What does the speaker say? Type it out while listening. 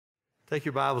Take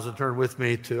your Bibles and turn with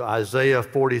me to Isaiah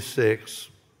 46.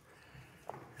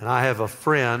 And I have a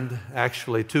friend,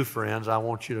 actually two friends, I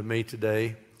want you to meet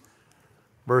today.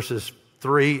 Verses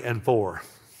 3 and 4.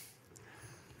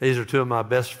 These are two of my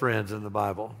best friends in the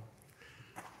Bible.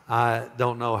 I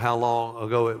don't know how long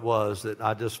ago it was that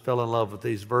I just fell in love with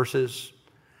these verses.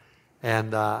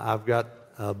 And I've got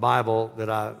a Bible that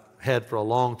I had for a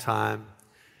long time.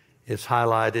 It's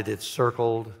highlighted, it's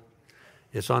circled,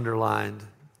 it's underlined.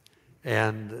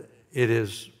 And it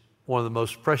is one of the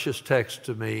most precious texts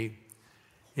to me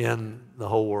in the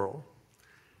whole world.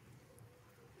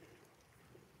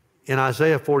 In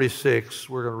Isaiah 46,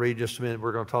 we're going to read just a minute.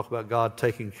 We're going to talk about God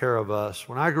taking care of us.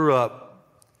 When I grew up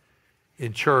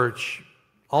in church,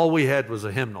 all we had was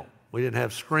a hymnal. We didn't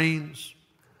have screens.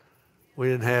 We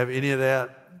didn't have any of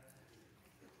that.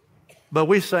 But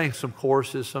we sang some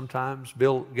choruses sometimes.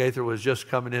 Bill Gaither was just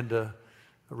coming into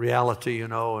reality,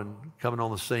 and coming on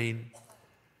the scene.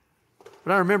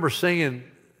 But I remember singing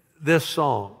this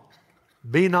song,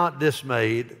 "Be not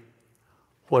dismayed,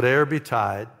 whate'er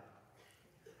betide,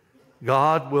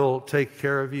 God will take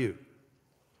care of you.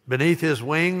 Beneath his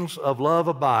wings of love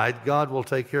abide, God will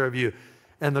take care of you."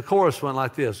 And the chorus went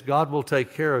like this: God will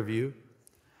take care of you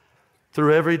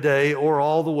through every day or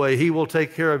all the way. He will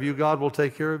take care of you. God will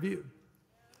take care of you.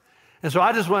 And so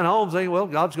I just went home thinking, well,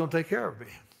 God's going to take care of me.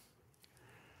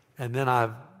 And then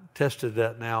I've tested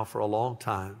that now for a long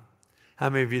time.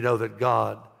 How many of you know that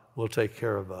God will take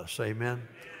care of us? Amen?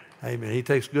 Amen. He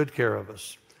takes good care of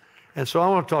us. And so I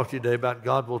want to talk to you today about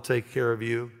God will take care of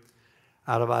you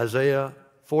out of Isaiah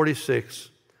 46,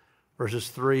 verses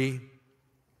 3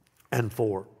 and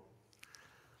 4.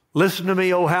 Listen to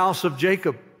me, O house of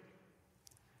Jacob,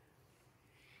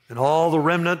 and all the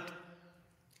remnant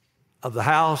of the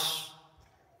house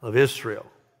of Israel.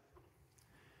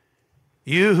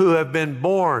 You who have been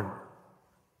born,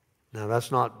 now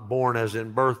that's not born as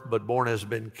in birth, but born as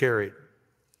been carried,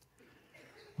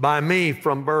 by me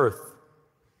from birth.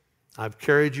 I've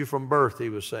carried you from birth, he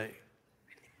was saying.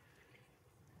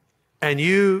 And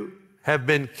you have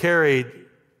been carried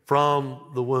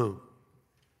from the womb,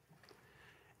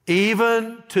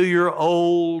 even to your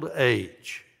old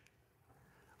age.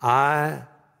 I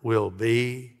will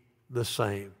be the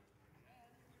same.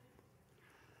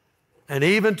 And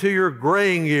even to your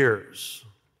graying years,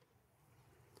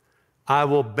 I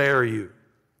will bear you.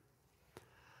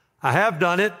 I have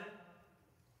done it.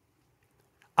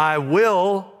 I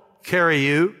will carry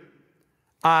you.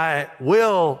 I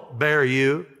will bear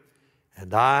you.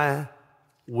 And I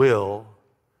will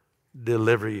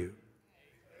deliver you.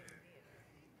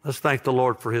 Let's thank the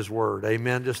Lord for his word.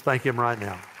 Amen. Just thank him right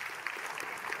now.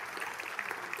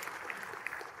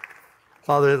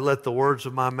 Father, let the words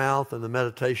of my mouth and the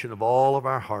meditation of all of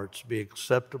our hearts be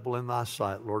acceptable in thy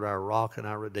sight, Lord, our rock and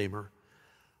our redeemer.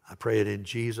 I pray it in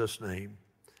Jesus' name.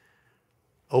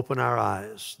 Open our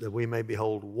eyes that we may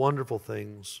behold wonderful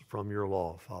things from your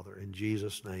law, Father. In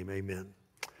Jesus' name, amen.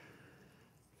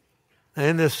 And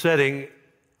in this setting,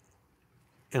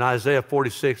 in Isaiah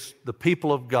 46, the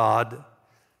people of God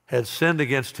had sinned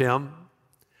against him,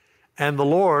 and the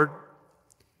Lord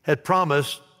had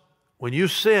promised, when you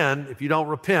sin, if you don't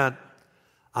repent,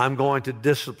 I'm going to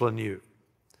discipline you.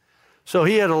 So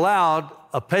he had allowed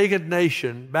a pagan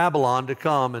nation, Babylon, to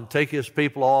come and take his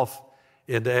people off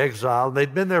into exile.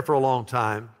 They'd been there for a long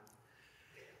time.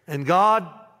 And God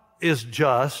is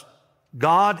just.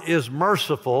 God is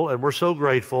merciful, and we're so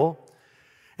grateful.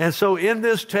 And so in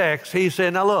this text, he's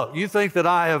saying, now look, you think that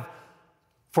I have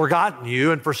forgotten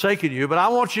you and forsaken you, but I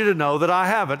want you to know that I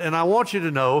haven't, and I want you to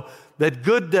know that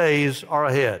good days are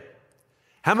ahead.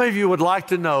 How many of you would like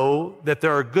to know that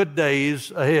there are good days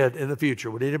ahead in the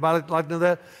future? Would anybody like to know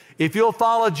that? If you'll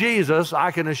follow Jesus, I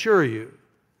can assure you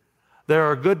there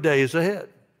are good days ahead.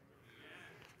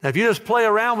 Now, if you just play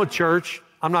around with church,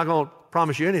 I'm not going to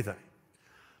promise you anything.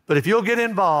 But if you'll get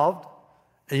involved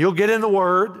and you'll get in the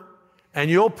Word and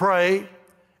you'll pray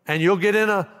and you'll get in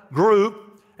a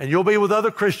group and you'll be with other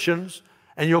Christians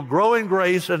and you'll grow in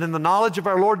grace and in the knowledge of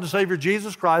our Lord and Savior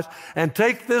Jesus Christ and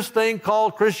take this thing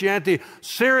called Christianity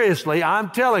seriously, I'm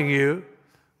telling you,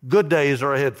 good days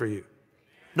are ahead for you.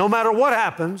 No matter what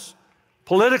happens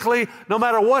politically, no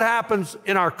matter what happens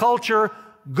in our culture,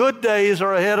 good days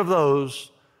are ahead of those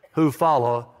who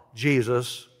follow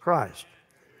Jesus Christ.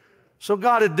 So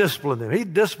God had disciplined them. He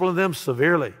disciplined them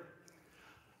severely.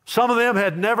 Some of them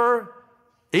had never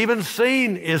even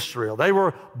seen Israel. They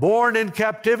were born in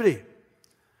captivity.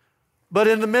 But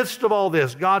in the midst of all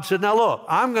this, God said, now look,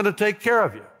 I'm going to take care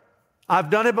of you. I've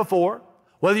done it before.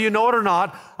 Whether you know it or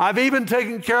not, I've even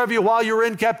taken care of you while you were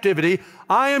in captivity.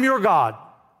 I am your God.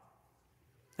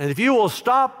 And if you will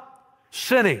stop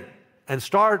sinning and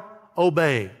start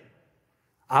obeying,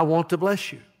 I want to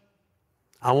bless you.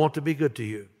 I want to be good to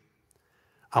you.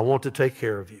 I want to take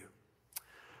care of you.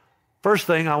 First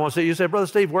thing I want to say, you say, Brother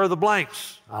Steve, where are the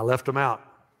blanks? I left them out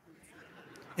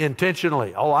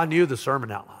intentionally. Oh, I knew the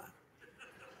sermon outline.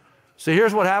 See,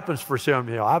 here's what happens for some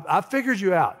of you. I figured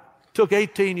you out. It took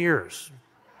 18 years.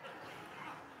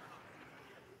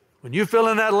 When you fill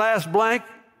in that last blank,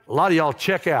 a lot of y'all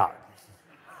check out.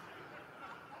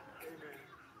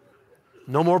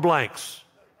 No more blanks.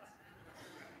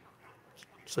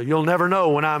 So you'll never know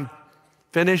when I'm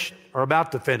finished or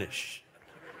about to finish.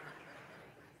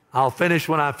 I'll finish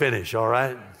when I finish, all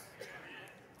right?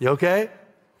 You okay?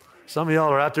 Some of y'all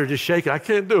are out there just shaking. I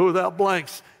can't do it without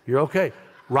blanks. You're okay.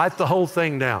 Write the whole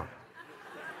thing down.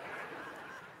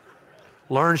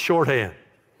 Learn shorthand.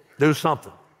 Do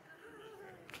something.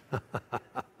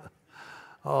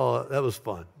 Oh, that was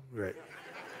fun. Great.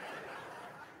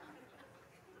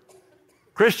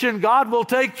 Christian, God will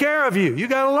take care of you. You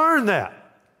got to learn that.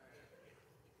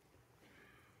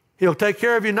 He'll take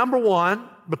care of you, number one,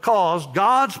 because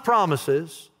God's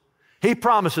promises, He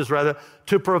promises rather,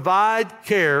 to provide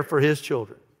care for His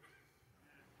children.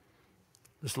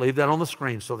 Just leave that on the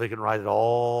screen so they can write it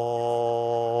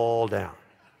all down.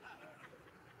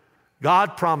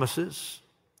 God promises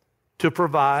to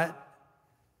provide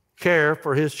care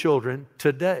for His children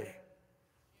today.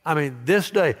 I mean, this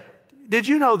day. Did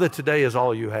you know that today is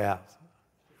all you have?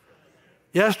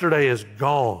 Yesterday is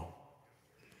gone.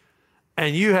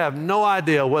 And you have no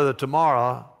idea whether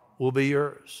tomorrow will be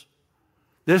yours.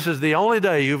 This is the only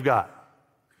day you've got.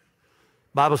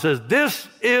 The Bible says, this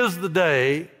is the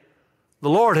day the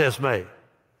Lord has made.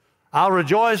 I'll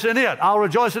rejoice in it. I'll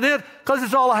rejoice in it because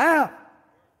it's all I have.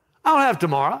 I don't have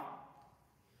tomorrow.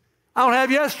 I don't have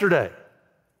yesterday.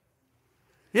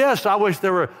 Yes, I wish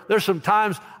there's some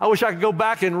times I wish I could go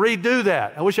back and redo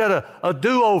that. I wish I had a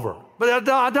do-over, but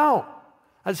I don't.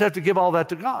 I just have to give all that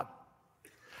to God.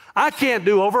 I can't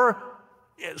do over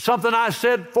something I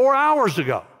said 4 hours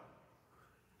ago.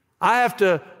 I have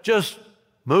to just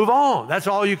move on. That's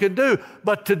all you can do.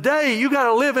 But today, you got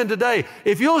to live in today.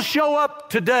 If you'll show up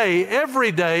today,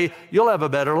 every day, you'll have a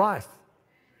better life.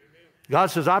 God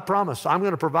says, I promise, I'm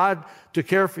going to provide to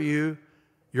care for you.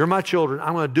 You're my children.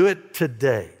 I'm going to do it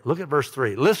today. Look at verse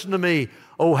 3. Listen to me,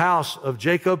 O house of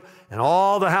Jacob and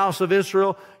all the house of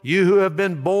Israel, you who have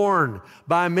been born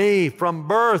by me from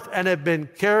birth and have been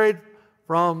carried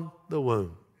from the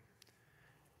womb.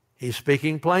 He's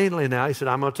speaking plainly now. He said,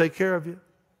 I'm going to take care of you.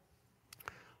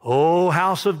 O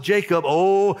house of Jacob,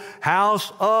 O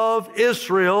house of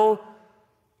Israel.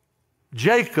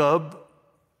 Jacob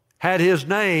had his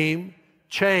name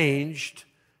changed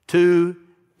to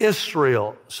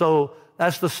Israel. So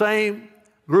that's the same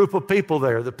group of people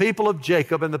there. The people of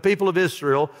Jacob and the people of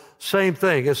Israel, same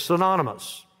thing. It's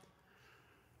synonymous.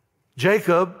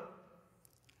 Jacob,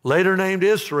 later named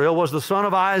Israel, was the son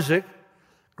of Isaac,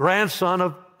 grandson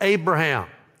of Abraham.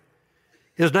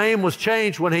 His name was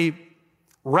changed when he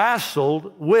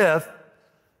wrestled with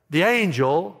the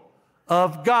angel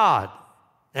of God.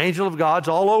 The angel of God's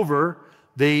all over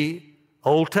the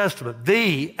Old Testament.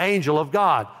 The angel of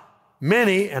God.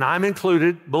 Many, and I'm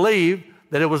included, believe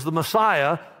that it was the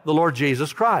Messiah, the Lord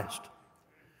Jesus Christ.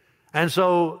 And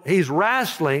so he's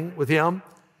wrestling with him.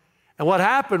 And what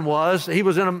happened was he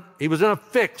was in a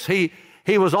fix. He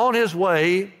was on his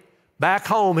way back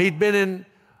home. He'd been in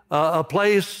a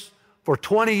place for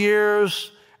 20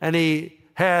 years, and he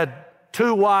had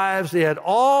 2 wives. He had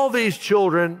all these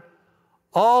children,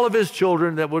 all of his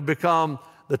children that would become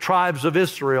the tribes of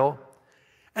Israel.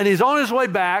 And he's on his way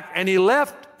back, and he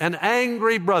left an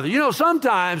angry brother. You know,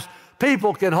 sometimes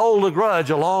people can hold a grudge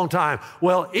a long time.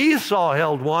 Well, Esau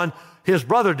held one, his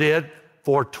brother did,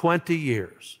 for 20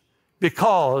 years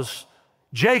because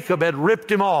Jacob had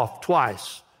ripped him off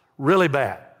twice, really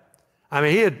bad. I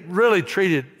mean, he had really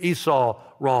treated Esau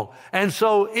wrong. And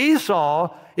so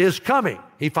Esau is coming,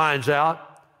 he finds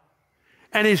out,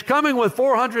 and he's coming with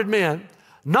 400 men,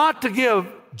 not to give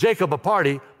Jacob a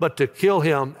party, but to kill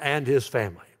him and his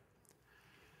family.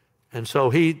 And so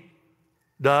he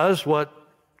does what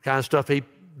kind of stuff he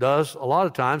does a lot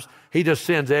of times. He just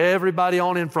sends everybody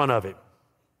on in front of him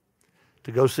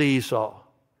to go see Esau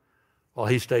while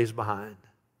he stays behind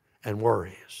and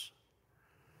worries.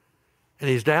 And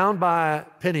he's down by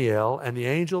Peniel, and the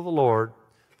angel of the Lord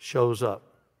shows up.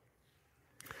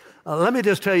 Let me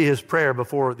just tell you his prayer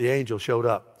before the angel showed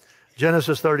up.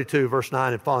 Genesis 32, verse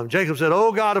 9 and following. Jacob said,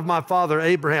 O God of my father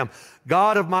Abraham,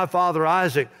 God of my father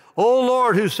Isaac, O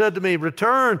Lord, who said to me,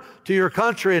 return to your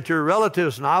country and to your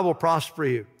relatives, and I will prosper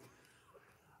you.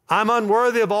 I'm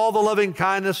unworthy of all the loving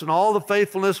kindness and all the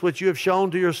faithfulness which you have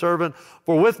shown to your servant,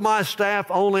 for with my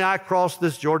staff only I crossed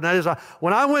this Jordan. That is,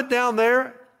 when I went down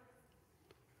there,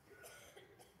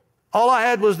 all I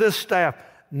had was this staff.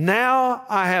 Now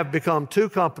I have become two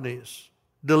companies.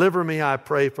 Deliver me, I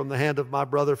pray, from the hand of my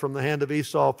brother, from the hand of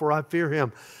Esau, for I fear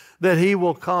him, that he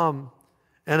will come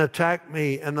and attack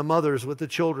me and the mothers with the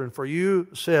children. For you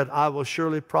said, I will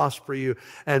surely prosper you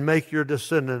and make your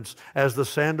descendants as the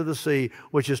sand of the sea,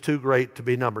 which is too great to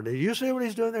be numbered. Do you see what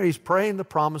he's doing there? He's praying the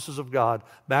promises of God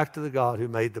back to the God who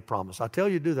made the promise. I tell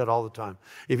you, do that all the time.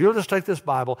 If you'll just take this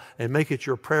Bible and make it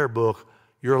your prayer book,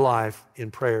 your life in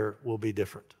prayer will be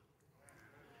different.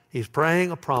 He's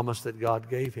praying a promise that God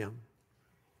gave him.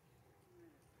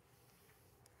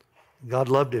 God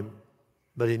loved him,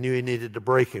 but he knew he needed to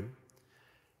break him.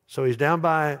 So he's down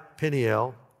by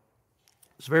Peniel.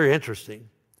 It's very interesting.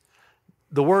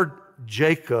 The word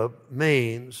Jacob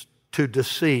means to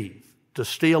deceive, to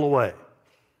steal away.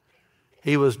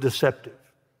 He was deceptive.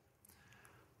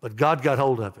 But God got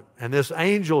hold of him. And this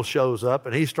angel shows up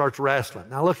and he starts wrestling.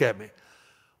 Now look at me.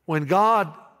 When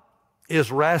God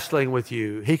is wrestling with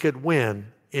you, he could win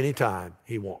anytime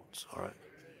he wants, all right?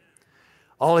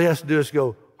 All he has to do is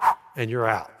go, and you're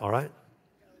out, all right?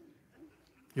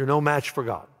 You're no match for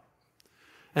God.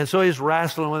 And so he's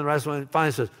wrestling, and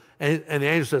finally says, and the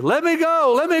angel said, let me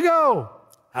go, let me go.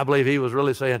 I believe he was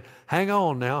really saying, hang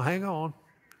on now, hang on.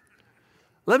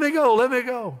 Let me go, let me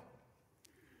go.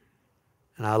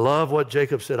 And I love what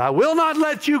Jacob said, I will not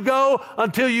let you go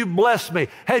until you bless me.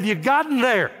 Have you gotten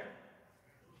there?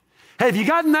 Have you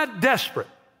gotten that desperate?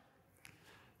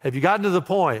 Have you gotten to the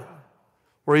point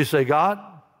where you say, God,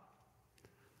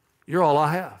 you're all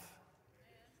I have.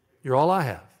 You're all I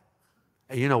have.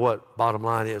 And you know what bottom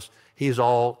line is? He's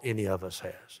all any of us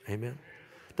has. Amen?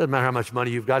 Doesn't matter how much money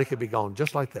you've got, it could be gone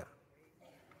just like that.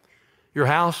 Your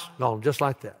house, gone just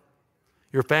like that.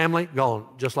 Your family, gone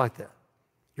just like that.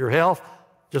 Your health,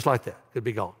 just like that, could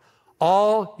be gone.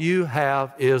 All you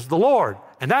have is the Lord,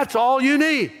 and that's all you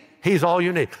need. He's all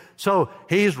you need. So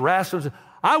he's wrestling.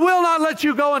 I will not let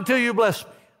you go until you bless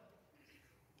me.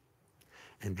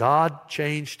 And God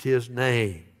changed his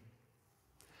name,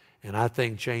 and I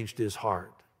think changed his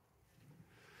heart,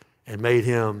 and made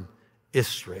him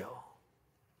Israel.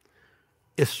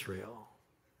 Israel.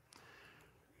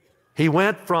 He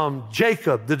went from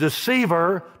Jacob, the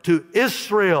deceiver, to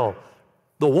Israel,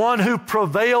 the one who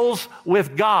prevails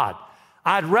with God.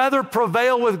 I'd rather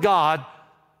prevail with God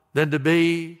than to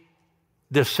be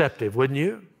deceptive, wouldn't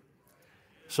you?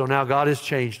 So now God has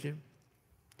changed him.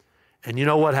 And you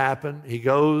know what happened? He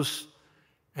goes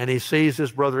and he sees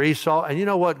his brother Esau. And you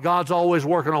know what? God's always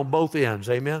working on both ends.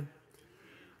 Amen?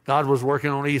 God was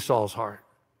working on Esau's heart.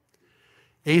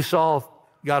 Esau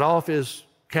got off his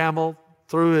camel,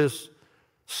 threw his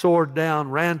sword down,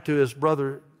 ran to his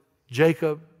brother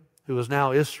Jacob, who was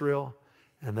now Israel,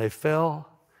 and they fell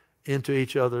into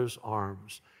each other's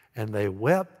arms. And they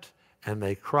wept and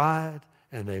they cried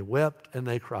and they wept and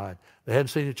they cried. They hadn't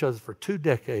seen each other for 2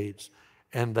 decades,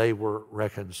 and they were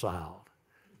reconciled.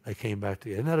 They came back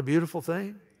together. Isn't that a beautiful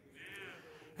thing?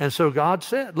 And so God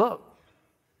said, look,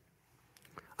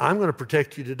 I'm going to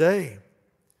protect you today.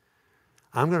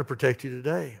 I'm going to protect you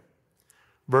today.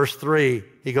 Verse 3,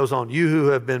 he goes on, you who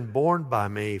have been born by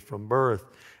me from birth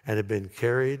and have been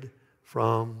carried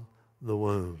from the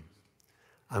womb.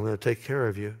 I'm going to take care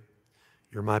of you.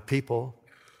 You're my people.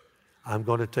 I'm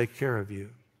going to take care of you.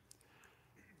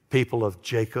 People of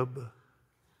Jacob,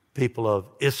 people of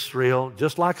Israel,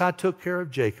 just like I took care of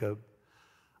Jacob,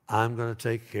 I'm going to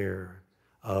take care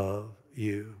of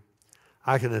you.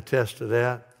 I can attest to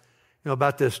that. You know,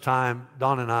 about this time,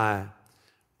 Don and I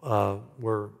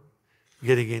were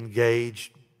getting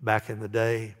engaged back in the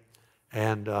day,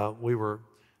 and we were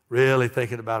really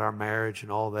thinking about our marriage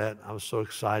and all that. I was so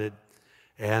excited.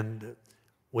 And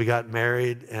we got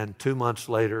married, and 2 months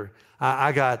later,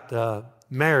 I got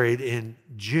married in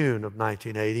June of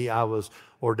 1980. I was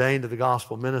ordained to the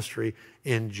gospel ministry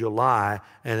in July,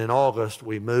 and in August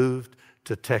we moved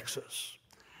to Texas.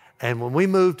 And when we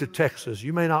moved to Texas,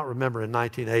 you may not remember in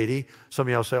 1980. Some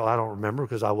of y'all say, well, I don't remember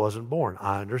because I wasn't born.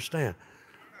 I understand.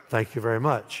 Thank you very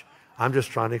much. I'm just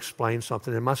trying to explain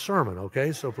something in my sermon,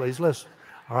 okay? So please listen.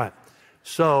 All right.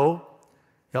 So,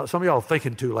 some of y'all are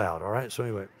thinking too loud, all right? So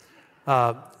anyway,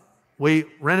 we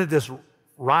rented this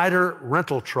Ryder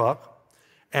rental truck,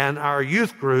 and our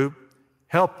youth group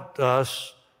helped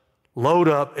us load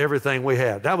up everything we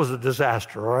had. That was a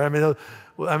disaster, all right?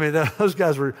 I mean, those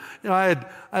guys were, you know, I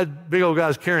had big old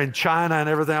guys carrying china and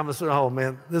everything. I'm just, oh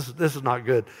man, this is not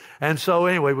good. And so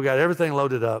anyway, we got everything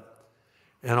loaded up.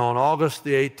 And on August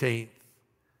the 18th,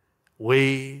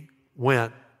 we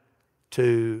went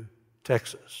to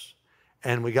Texas.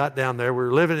 And we got down there. We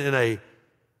were living in a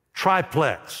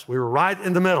triplex. We were right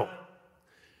in the middle.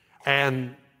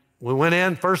 And we went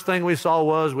in. First thing we saw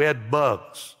was we had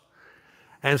bugs.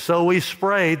 And so we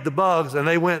sprayed the bugs, and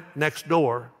they went next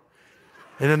door.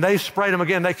 And then they sprayed them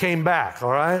again. They came back,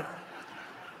 all right?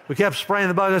 We kept spraying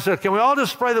the bugs. I said, can we all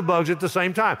just spray the bugs at the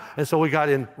same time? And so we got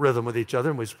in rhythm with each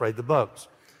other, and we sprayed the bugs.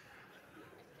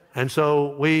 And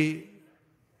so we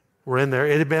were in there.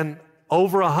 It had been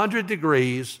over 100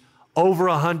 degrees, over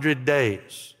 100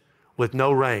 days with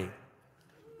no rain.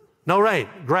 No rain.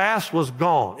 Grass was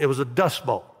gone. It was a dust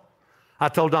bowl. I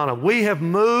told Donna, we have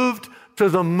moved to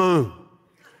the moon.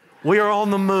 We are on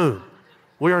the moon.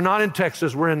 We are not in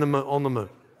Texas. We're on the moon.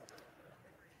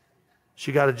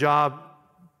 She got a job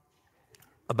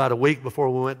about a week before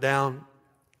we went down,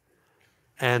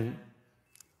 and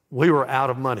we were out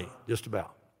of money, just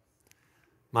about.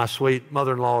 My sweet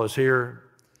mother-in-law is here,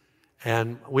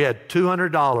 and we had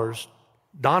 $200.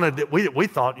 Donna, we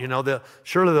thought,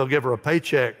 surely they'll give her a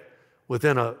paycheck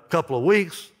within a couple of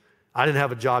weeks. I didn't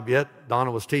have a job yet.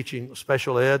 Donna was teaching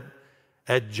special ed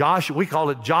at Joshua. We call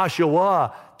it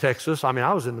Joshua, Texas. I mean,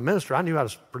 I was in the ministry. I knew how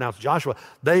to pronounce Joshua.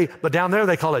 But down there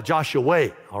they call it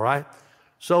Joshua, all right?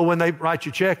 So when they write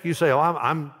you a check, you say, oh,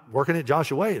 I'm working at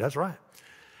Joshua. That's right.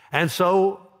 And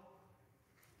so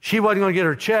she wasn't going to get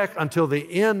her check until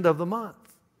the end of the month.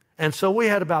 And so we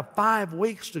had about 5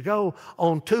 weeks to go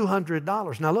on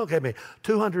 $200. Now look at me,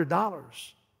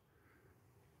 $200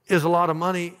 is a lot of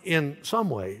money in some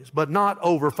ways, but not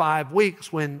over 5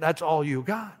 weeks when that's all you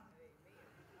got.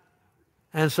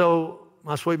 And so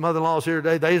my sweet mother-in-law is here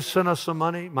today. They sent us some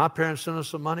money. My parents sent us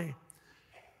some money.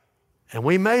 And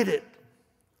we made it.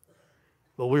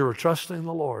 But we were trusting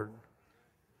the Lord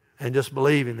and just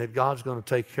believing that God's going to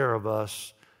take care of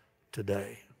us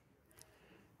today.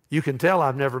 You can tell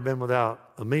I've never been without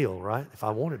a meal, right? If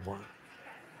I wanted one.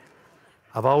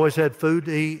 I've always had food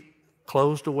to eat,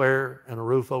 clothes to wear, and a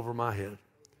roof over my head.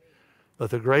 But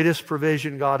the greatest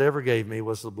provision God ever gave me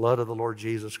was the blood of the Lord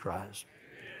Jesus Christ.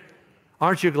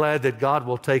 Aren't you glad that God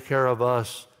will take care of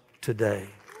us today?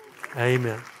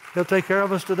 Amen. He'll take care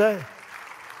of us today.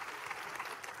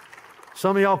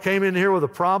 Some of y'all came in here with a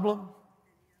problem.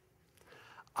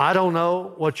 I don't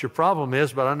know what your problem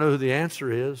is, but I know who the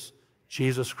answer is,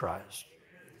 Jesus Christ.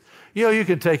 You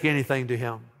can take anything to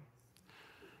Him.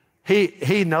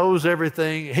 He knows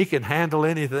everything. He can handle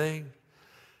anything.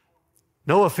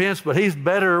 No offense, but He's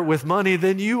better with money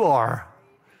than you are.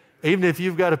 Even if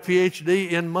you've got a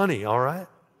PhD in money, all right?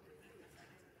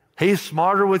 He's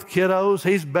smarter with kiddos.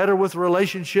 He's better with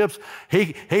relationships.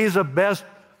 He's the best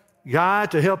guy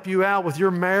to help you out with your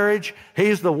marriage.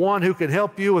 He's the one who can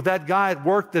help you with that guy at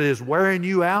work that is wearing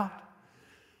you out.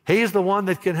 He's the one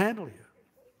that can handle you.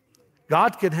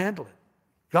 God can handle it.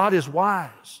 God is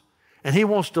wise, and He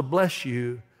wants to bless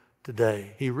you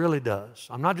today. He really does.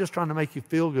 I'm not just trying to make you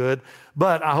feel good,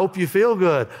 but I hope you feel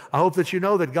good. I hope that you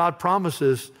know that God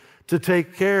promises to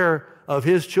take care of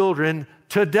His children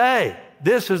today.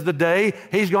 This is the day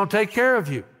He's going to take care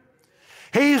of you.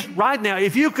 He's right now,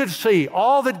 if you could see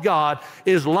all that God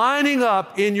is lining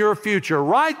up in your future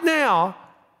right now,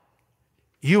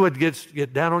 you would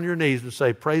get down on your knees and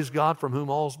say, praise God from whom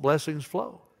all blessings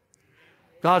flow.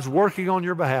 God's working on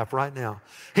your behalf right now.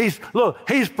 He's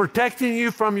protecting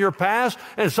you from your past,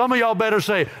 and some of y'all better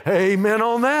say, amen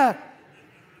on that.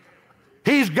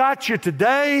 He's got you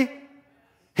today.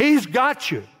 He's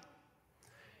got you.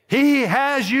 He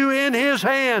has you in His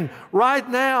hand right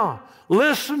now.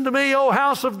 Listen to me, O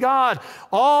house of God,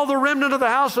 all the remnant of the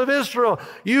house of Israel.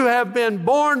 You have been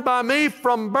born by me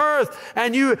from birth,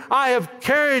 and I have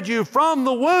carried you from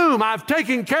the womb. I've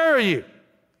taken care of you.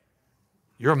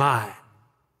 You're mine.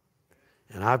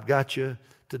 And I've got you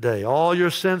today. All your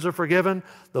sins are forgiven.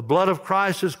 The blood of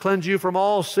Christ has cleansed you from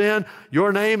all sin.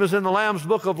 Your name is in the Lamb's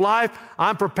book of life.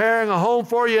 I'm preparing a home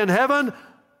for you in heaven.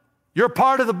 You're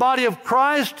part of the body of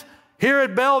Christ. Here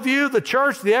at Bellevue, the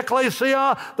church, the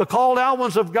ecclesia, the called out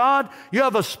ones of God, you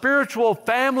have a spiritual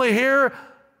family here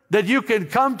that you can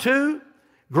come to.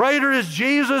 Greater is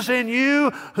Jesus in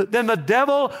you than the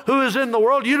devil who is in the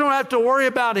world. You don't have to worry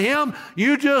about him.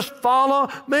 You just follow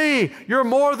me. You're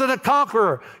more than a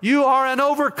conqueror. You are an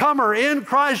overcomer in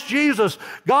Christ Jesus.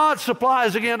 God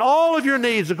supplies again all of your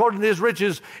needs according to His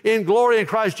riches in glory in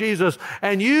Christ Jesus.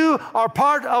 And you are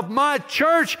part of my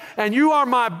church, and you are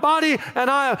my body,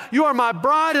 and you are my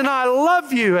bride, and I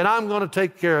love you, and I'm going to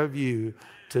take care of you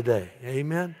today.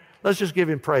 Amen. Let's just give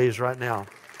Him praise right now.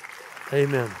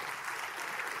 Amen.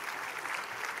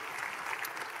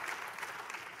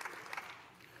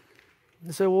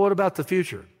 You say, well, what about the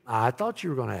future? I thought you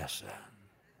were going to ask that.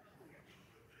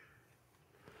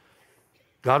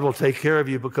 God will take care of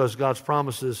you because God's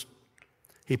promises,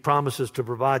 He promises to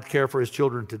provide care for His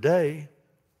children today.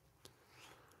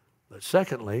 But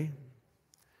secondly,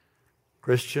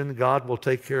 Christian, God will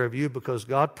take care of you because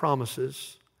God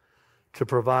promises to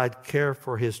provide care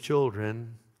for His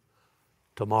children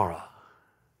tomorrow.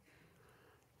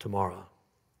 Tomorrow.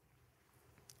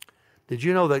 Did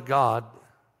you know that God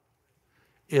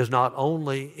is not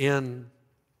only in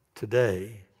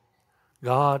today,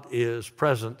 God is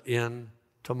present in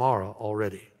tomorrow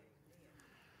already.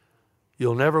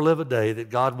 You'll never live a day that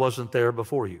God wasn't there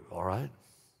before you, all right?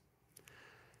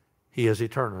 He is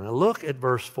eternal. Now look at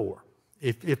verse 4.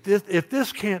 If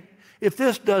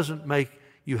this doesn't make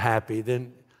you happy,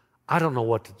 then I don't know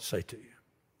what to say to you.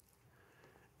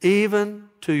 Even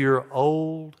to your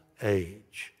old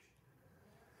age.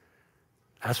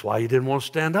 That's why you didn't want to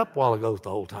stand up a while ago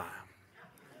the whole time.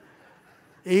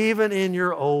 Even in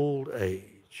your old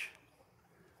age,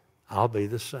 I'll be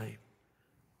the same.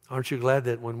 Aren't you glad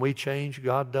that when we change,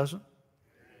 God doesn't?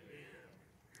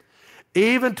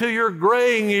 Even to your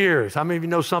graying years. How many of you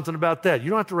know something about that? You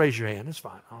don't have to raise your hand. It's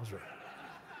fine. I was ready.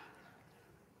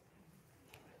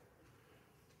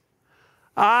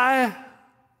 I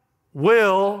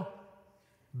will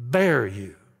bear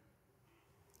you.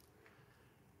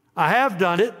 I have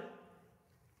done it.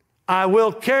 I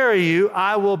will carry you.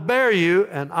 I will bear you,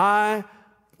 and I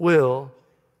will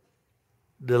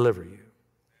deliver you.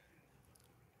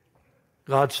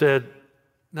 God said,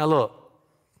 now look,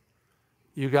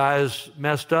 you guys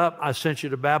messed up. I sent you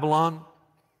to Babylon,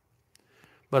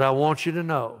 but I want you to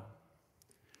know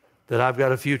that I've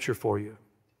got a future for you.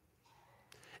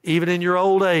 Even in your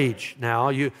old age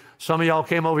now, some of y'all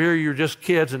came over here, you're just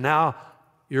kids, and now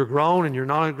you're grown and you're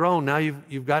not grown. Now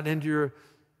you've gotten into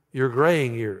your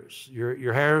graying years,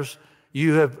 your hairs.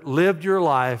 You have lived your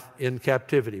life in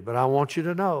captivity. But I want you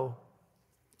to know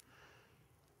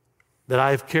that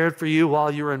I have cared for you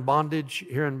while you were in bondage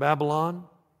here in Babylon.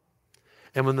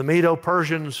 And when the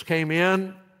Medo-Persians came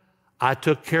in, I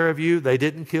took care of you. They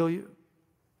didn't kill you.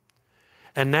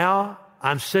 And now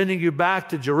I'm sending you back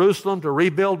to Jerusalem to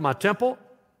rebuild my temple.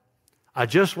 I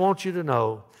just want you to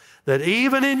know that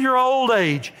even in your old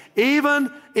age,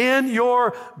 even in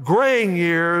your graying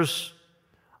years,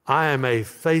 I am a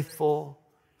faithful,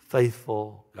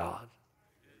 faithful God.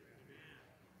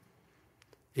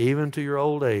 Even to your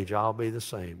old age, I'll be the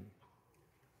same.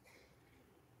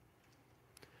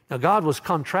 Now, God was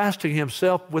contrasting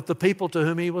Himself with the people to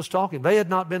whom He was talking. They had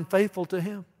not been faithful to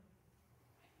Him.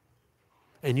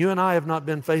 And you and I have not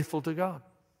been faithful to God.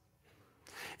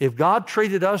 If God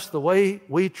treated us the way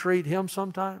we treat Him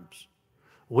sometimes,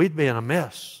 we'd be in a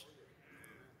mess.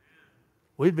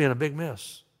 We'd be in a big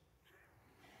mess.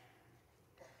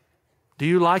 Do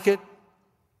you like it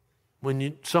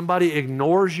when somebody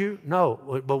ignores you?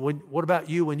 No. But what about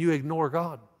you when you ignore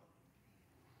God?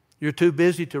 You're too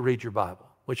busy to read your Bible,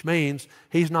 which means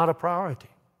He's not a priority.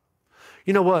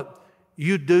 You know what?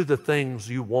 You do the things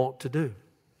you want to do.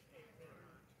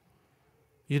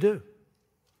 You do.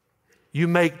 You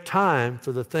make time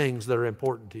for the things that are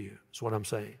important to you, is what I'm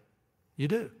saying. You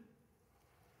do.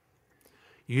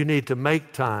 You need to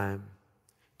make time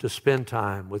to spend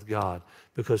time with God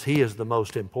because He is the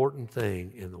most important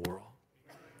thing in the world.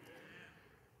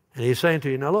 And He's saying to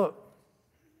you, now look,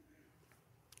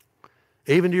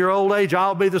 even to your old age,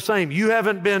 I'll be the same. You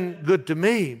haven't been good to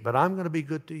me, but I'm going to be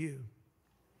good to you.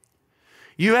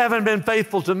 You haven't been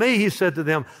faithful to me, He said to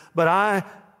them, but I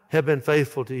have been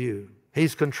faithful to you.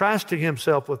 He's contrasting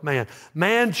Himself with man.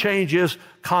 Man changes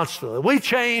constantly. We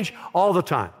change all the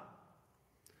time.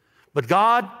 But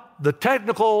God, the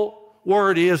technical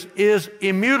word is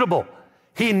immutable.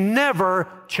 He never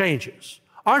changes.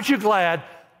 Aren't you glad,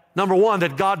 number one,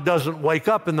 that God doesn't wake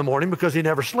up in the morning because He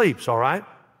never sleeps, all right?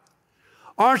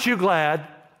 Aren't you glad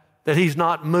that He's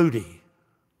not moody?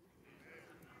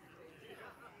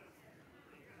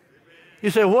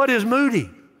 You say, what is moody?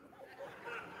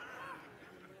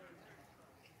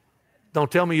 Don't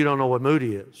tell me you don't know what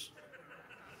moody is.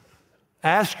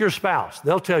 Ask your spouse.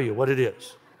 They'll tell you what it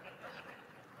is.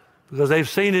 Because they've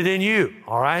seen it in you,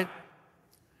 all right?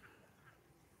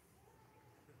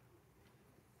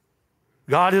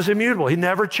 God is immutable. He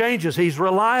never changes. He's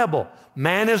reliable.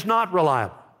 Man is not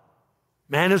reliable.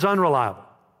 Man is unreliable.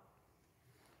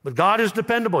 But God is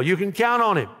dependable. You can count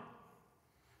on Him.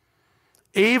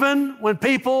 Even when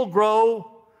people grow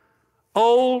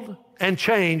old and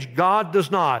change, God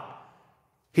does not.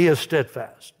 He is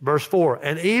steadfast. Verse 4,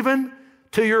 and even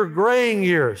to your graying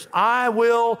years, I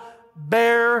will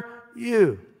bear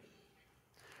you.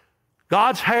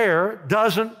 God's hair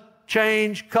doesn't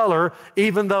change color,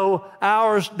 even though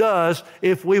ours does,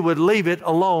 if we would leave it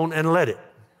alone and let it.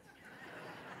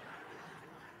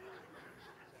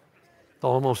 That's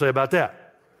all I'm going to say about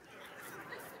that.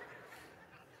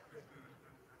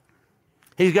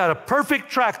 He's got a perfect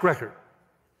track record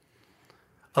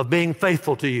of being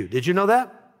faithful to you. Did you know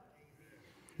that?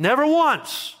 Never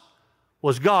once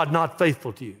was God not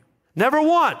faithful to you. Never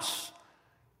once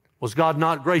was God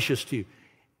not gracious to you.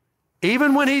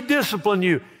 Even when He disciplined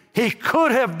you, He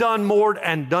could have done more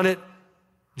and done it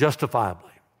justifiably.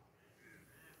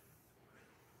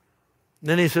 And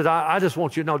then He said, I just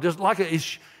want you to know, just like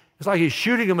it's like He's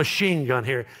shooting a machine gun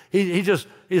here. He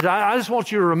said, I just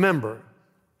want you to remember,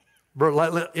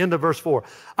 end of verse 4,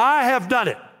 I have done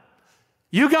it.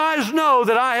 You guys know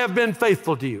that I have been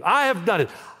faithful to you. I have done it.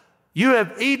 You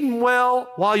have eaten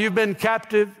well while you've been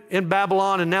captive in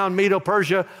Babylon and now in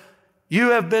Medo-Persia.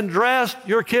 You have been dressed.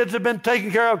 Your kids have been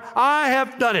taken care of. I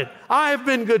have done it. I have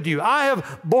been good to you. I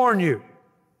have borne you.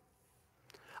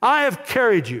 I have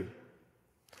carried you.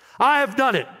 I have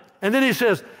done it. And then he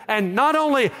says, and not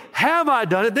only have I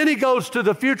done it, then he goes to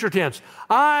the future tense.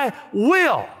 I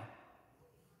will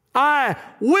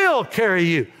carry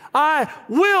you. I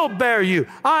will bear you.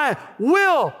 I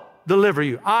will deliver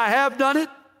you. I have done it.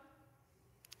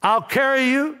 I'll carry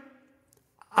you.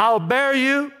 I'll bear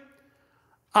you.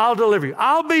 I'll deliver you.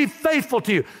 I'll be faithful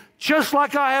to you, just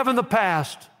like I have in the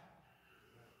past.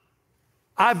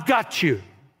 I've got you.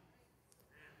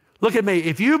 Look at me.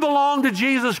 If you belong to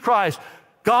Jesus Christ,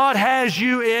 God has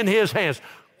you in His hands.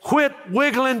 Quit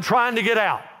wiggling, trying to get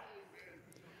out,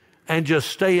 and just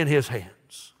stay in His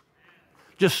hands.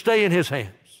 Just stay in His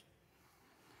hands.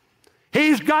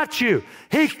 He's got you.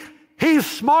 He's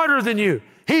smarter than you.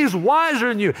 He's wiser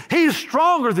than you. He's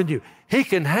stronger than you. He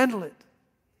can handle it.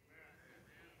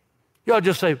 You ought to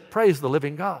just say, praise the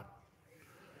living God.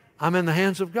 I'm in the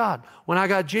hands of God. When I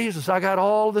got Jesus, I got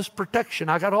all this protection.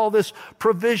 I got all this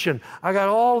provision. I got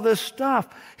all this stuff.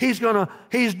 He's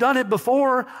done it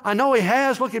before. I know He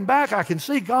has. Looking back, I can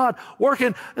see God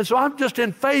working. And so I'm just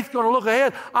in faith going to look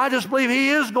ahead. I just believe He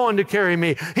is going to carry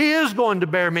me. He is going to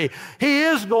bear me. He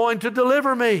is going to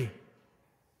deliver me.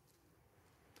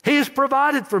 He has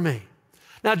provided for me.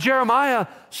 Now, Jeremiah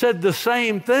said the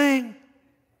same thing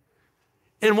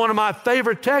in one of my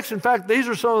favorite texts. In fact, these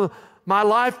are some of my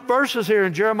life verses here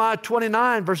in Jeremiah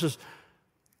 29, verses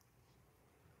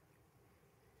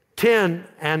 10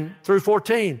 and through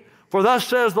 14. For thus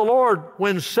says the Lord,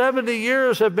 when 70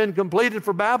 years have been completed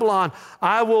for Babylon,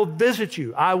 I will visit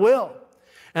you. I will.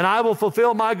 And I will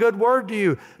fulfill my good word to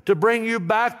you to bring you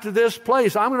back to this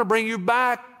place. I'm going to bring you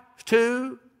back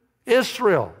to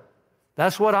Israel.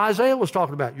 That's what Isaiah was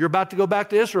talking about. You're about to go back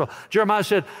to Israel. Jeremiah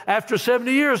said, after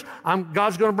 70 years,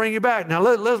 God's going to bring you back. Now,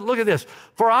 let's look at this.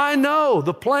 For I know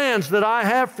the plans that I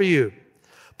have for you.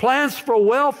 Plans for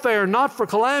welfare, not for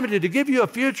calamity, to give you a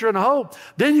future and a hope.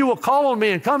 Then you will call on me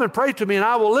and come and pray to me, and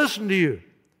I will listen to you.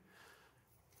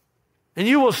 And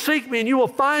you will seek me, and you will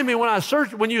find me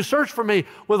when you search for me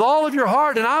with all of your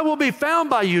heart, and I will be found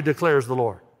by you, declares the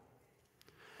Lord.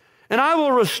 And I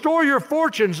will restore your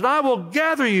fortunes, and I will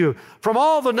gather you from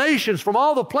all the nations, from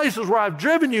all the places where I've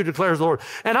driven you, declares the Lord.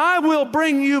 And I will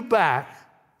bring you back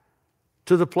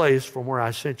to the place from where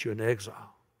I sent you into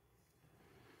exile.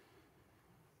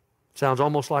 Sounds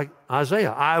almost like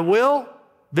Isaiah. I will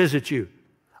visit you.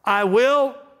 I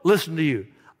will listen to you.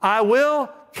 I will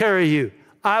carry you.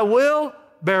 I will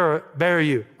bear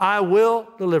you. I will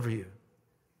deliver you.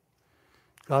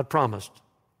 God promised,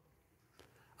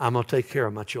 I'm going to take care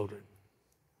of my children.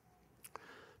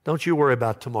 Don't you worry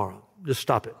about tomorrow. Just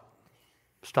stop it.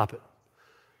 Stop it.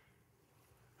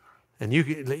 And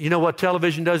you know what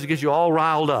television does? It gets you all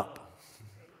riled up.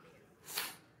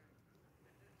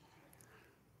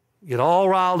 Get all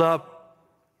riled up.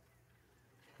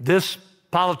 This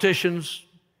politician's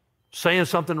saying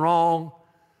something wrong.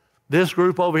 This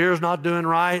group over here is not doing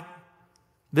right.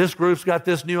 This group's got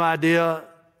this new idea.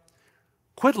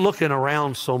 Quit looking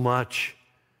around so much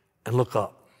and look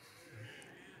up.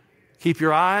 Keep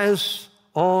your eyes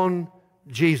on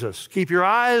Jesus. Keep your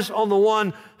eyes on the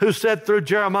one who said through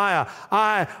Jeremiah,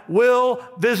 I will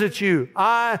visit you.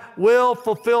 I will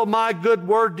fulfill my good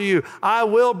word to you. I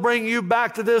will bring you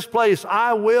back to this place.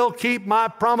 I will keep my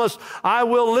promise. I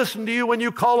will listen to you when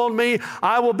you call on me.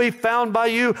 I will be found by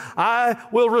you. I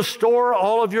will restore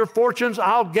all of your fortunes.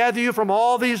 I'll gather you from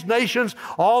all these nations,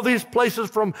 all these places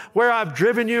from where I've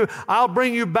driven you. I'll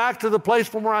bring you back to the place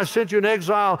from where I sent you in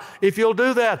exile. If you'll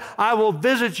do that, I will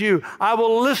visit you. I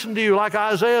will listen to you like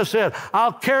Isaiah said.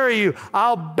 I'll carry you.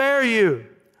 I'll bear you.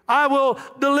 I will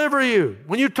deliver you.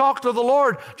 When you talk to the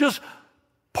Lord, just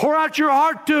Pour out your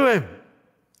heart to Him,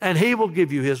 and He will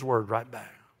give you His word right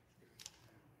back.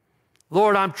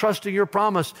 Lord, I'm trusting your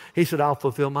promise. He said, I'll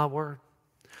fulfill my word.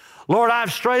 Lord,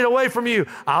 I've strayed away from you.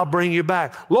 I'll bring you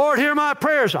back. Lord, hear my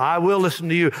prayers. I will listen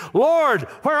to you. Lord,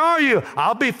 where are you?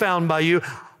 I'll be found by you.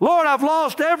 Lord, I've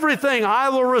lost everything. I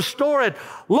will restore it.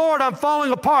 Lord, I'm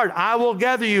falling apart. I will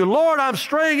gather you. Lord, I'm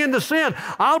straying into sin.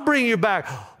 I'll bring you back.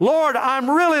 Lord, I'm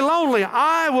really lonely.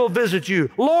 I will visit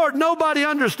you. Lord, nobody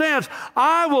understands.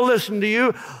 I will listen to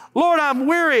you. Lord, I'm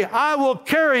weary. I will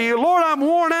carry you. Lord, I'm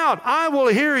worn out. I will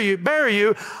hear you, bear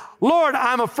you. Lord,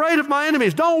 I'm afraid of my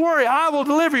enemies. Don't worry. I will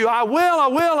deliver you. I will, I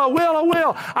will, I will, I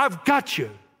will. I've got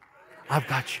you. I've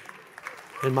got you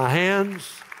in my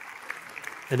hands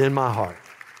and in my heart.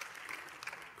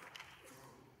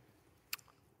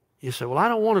 You say, well, I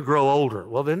don't want to grow older.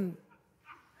 Well, then,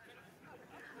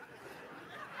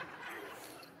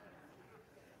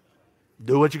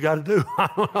 do what you got to do. I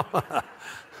don't know.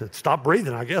 Stop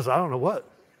breathing, I guess. I don't know what.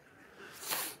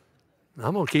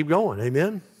 I'm going to keep going.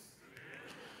 Amen.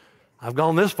 I've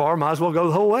gone this far, might as well go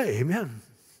the whole way. Amen.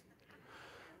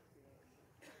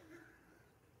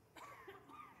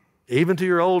 Even to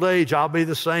your old age, I'll be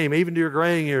the same. Even to your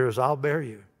graying years, I'll bear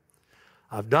you.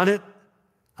 I've done it.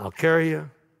 I'll carry you.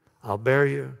 I'll bear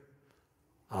you.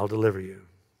 I'll deliver you.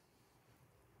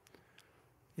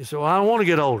 You say, well, I don't want to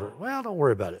get older. Well, don't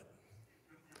worry about it.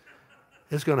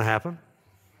 It's going to happen.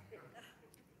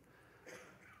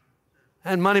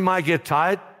 And money might get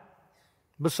tight,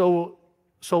 but so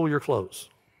will your clothes.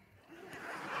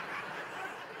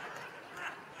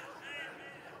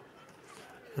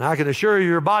 And I can assure you,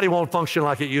 your body won't function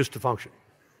like it used to function.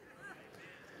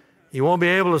 You won't be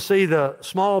able to see the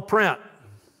small print.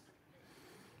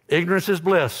 Ignorance is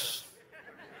bliss.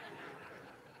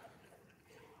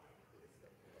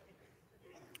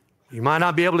 You might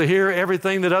not be able to hear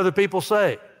everything that other people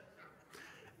say.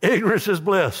 Ignorance is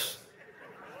bliss.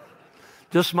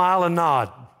 Just smile and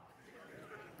nod.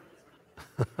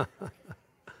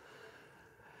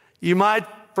 You might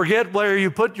forget where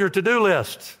you put your to-do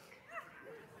list.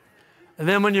 And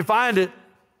then when you find it,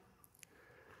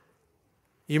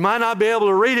 you might not be able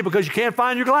to read it because you can't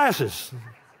find your glasses.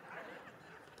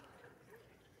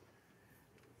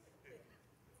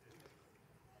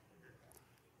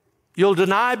 You'll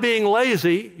deny being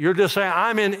lazy. You're just saying,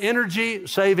 I'm in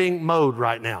energy-saving mode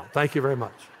right now. Thank you very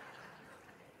much.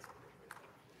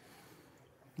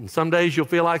 And some days you'll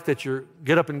feel like that you're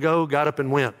get up and go, got up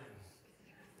and went.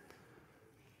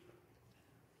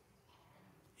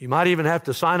 You might even have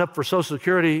to sign up for Social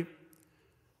Security,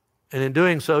 and in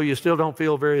doing so, you still don't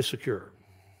feel very secure.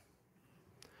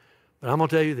 But I'm going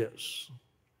to tell you this.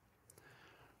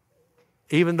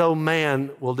 Even though man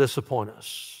will disappoint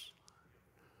us,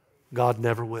 God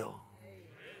never will.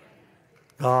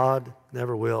 God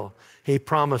never will. He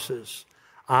promises,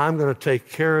 I'm going to take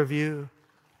care of you,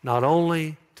 not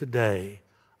only today,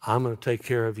 I'm going to take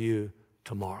care of you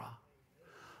tomorrow.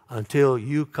 Until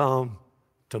you come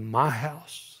to my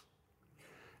house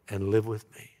and live with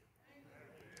me.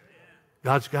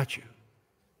 God's got you.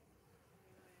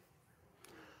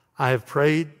 I have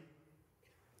prayed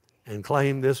and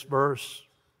claimed this verse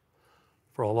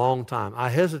for a long time. I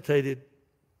hesitated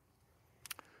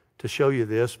to show you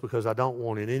this because I don't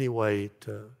want in any way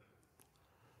to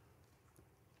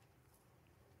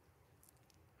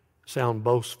sound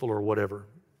boastful or whatever.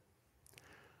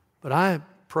 But I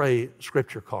pray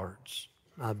scripture cards.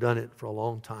 I've done it for a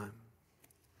long time.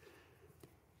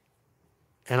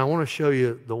 And I want to show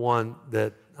you the one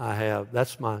that I have.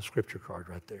 That's my scripture card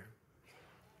right there.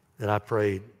 That I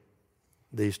prayed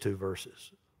these two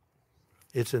verses.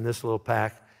 It's in this little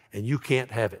pack, and you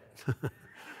can't have it.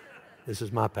 This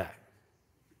is my pack.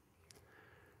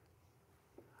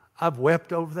 I've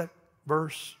wept over that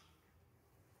verse.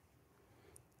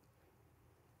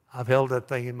 I've held that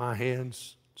thing in my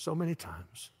hands so many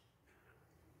times.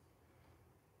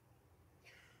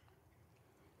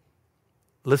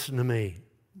 Listen to me,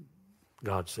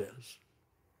 God says.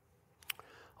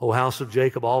 O house of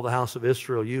Jacob, all the house of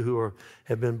Israel, you who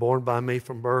have been born by me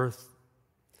from birth,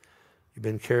 you've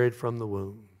been carried from the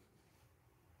womb.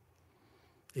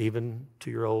 Even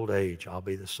to your old age, I'll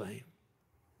be the same.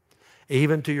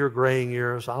 Even to your graying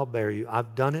years, I'll bear you.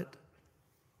 I've done it.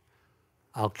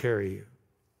 I'll carry you.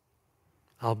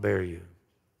 I'll bear you.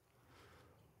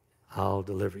 I'll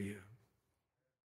deliver you.